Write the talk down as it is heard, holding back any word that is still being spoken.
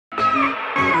Oh,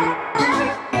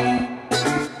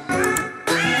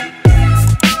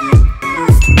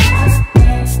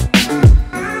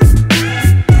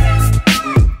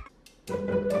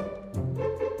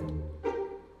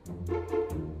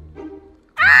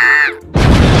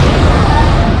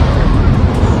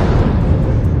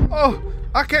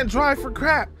 I can't drive for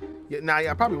crap. Yeah, now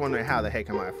you're probably wondering how the heck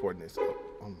am I affording this? Oh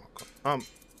my god.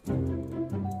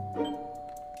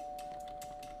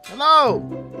 Hello.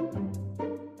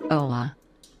 Hola.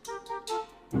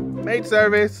 Maid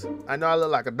service. I know I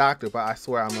look like a doctor, but I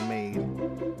swear I'm a maid.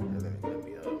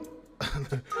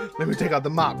 Let me take out the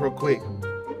mop real quick.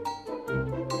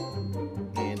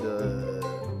 And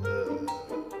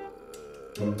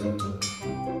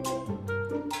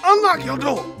unlock your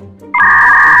door.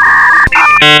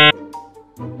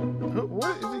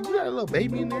 What is it? You got a little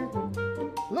baby in there?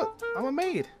 Look, I'm a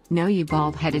maid. No, you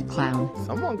bald-headed clown.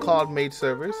 Someone called maid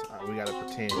service. We gotta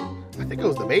pretend. I think it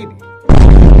was the baby.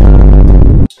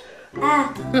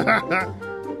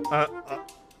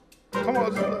 Come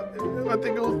on, I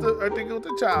think it was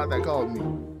the child that called me.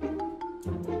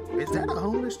 Is that a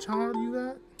homeless child you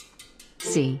got?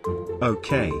 See.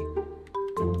 Okay.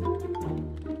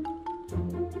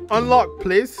 Unlock,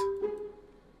 please.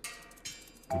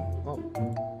 Oh.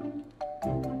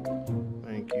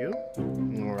 Thank you.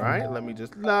 All right, let me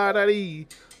just la-da-dee,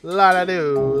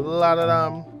 la-da-doo,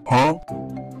 la-da-dum. Huh?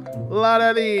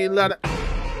 La-da-dee, la-da.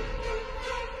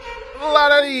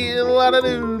 La-da-dee,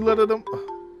 la-da-doo, la-da-dum.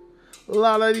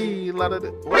 La-da-dee,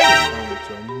 la-da-doo. What's wrong with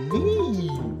your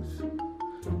knees?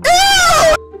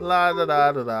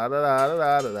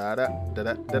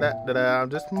 La-da-da-da-da-da-da-da-da-da-da-da-da-da. I'm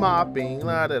just mopping.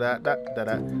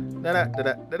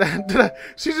 La-da-da-da-da-da-da-da-da-da-da.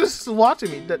 She's just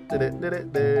watching me. Where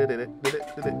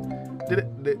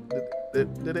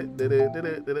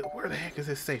the heck is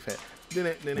this safe at?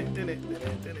 Enemy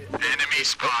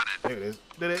spotted. There it is.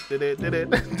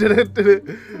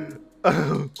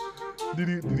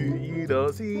 You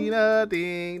don't see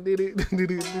nothing.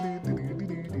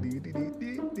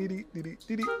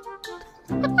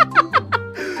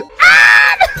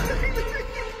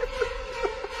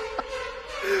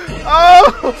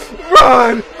 Oh,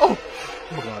 run! Oh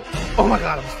my god! Oh my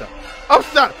god! I'm stuck! I'm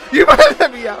stuck! You better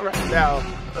let me out right now!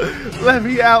 Let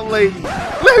me out, lady!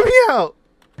 Let me out!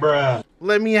 Bruh.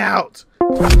 Let me out!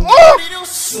 Oh!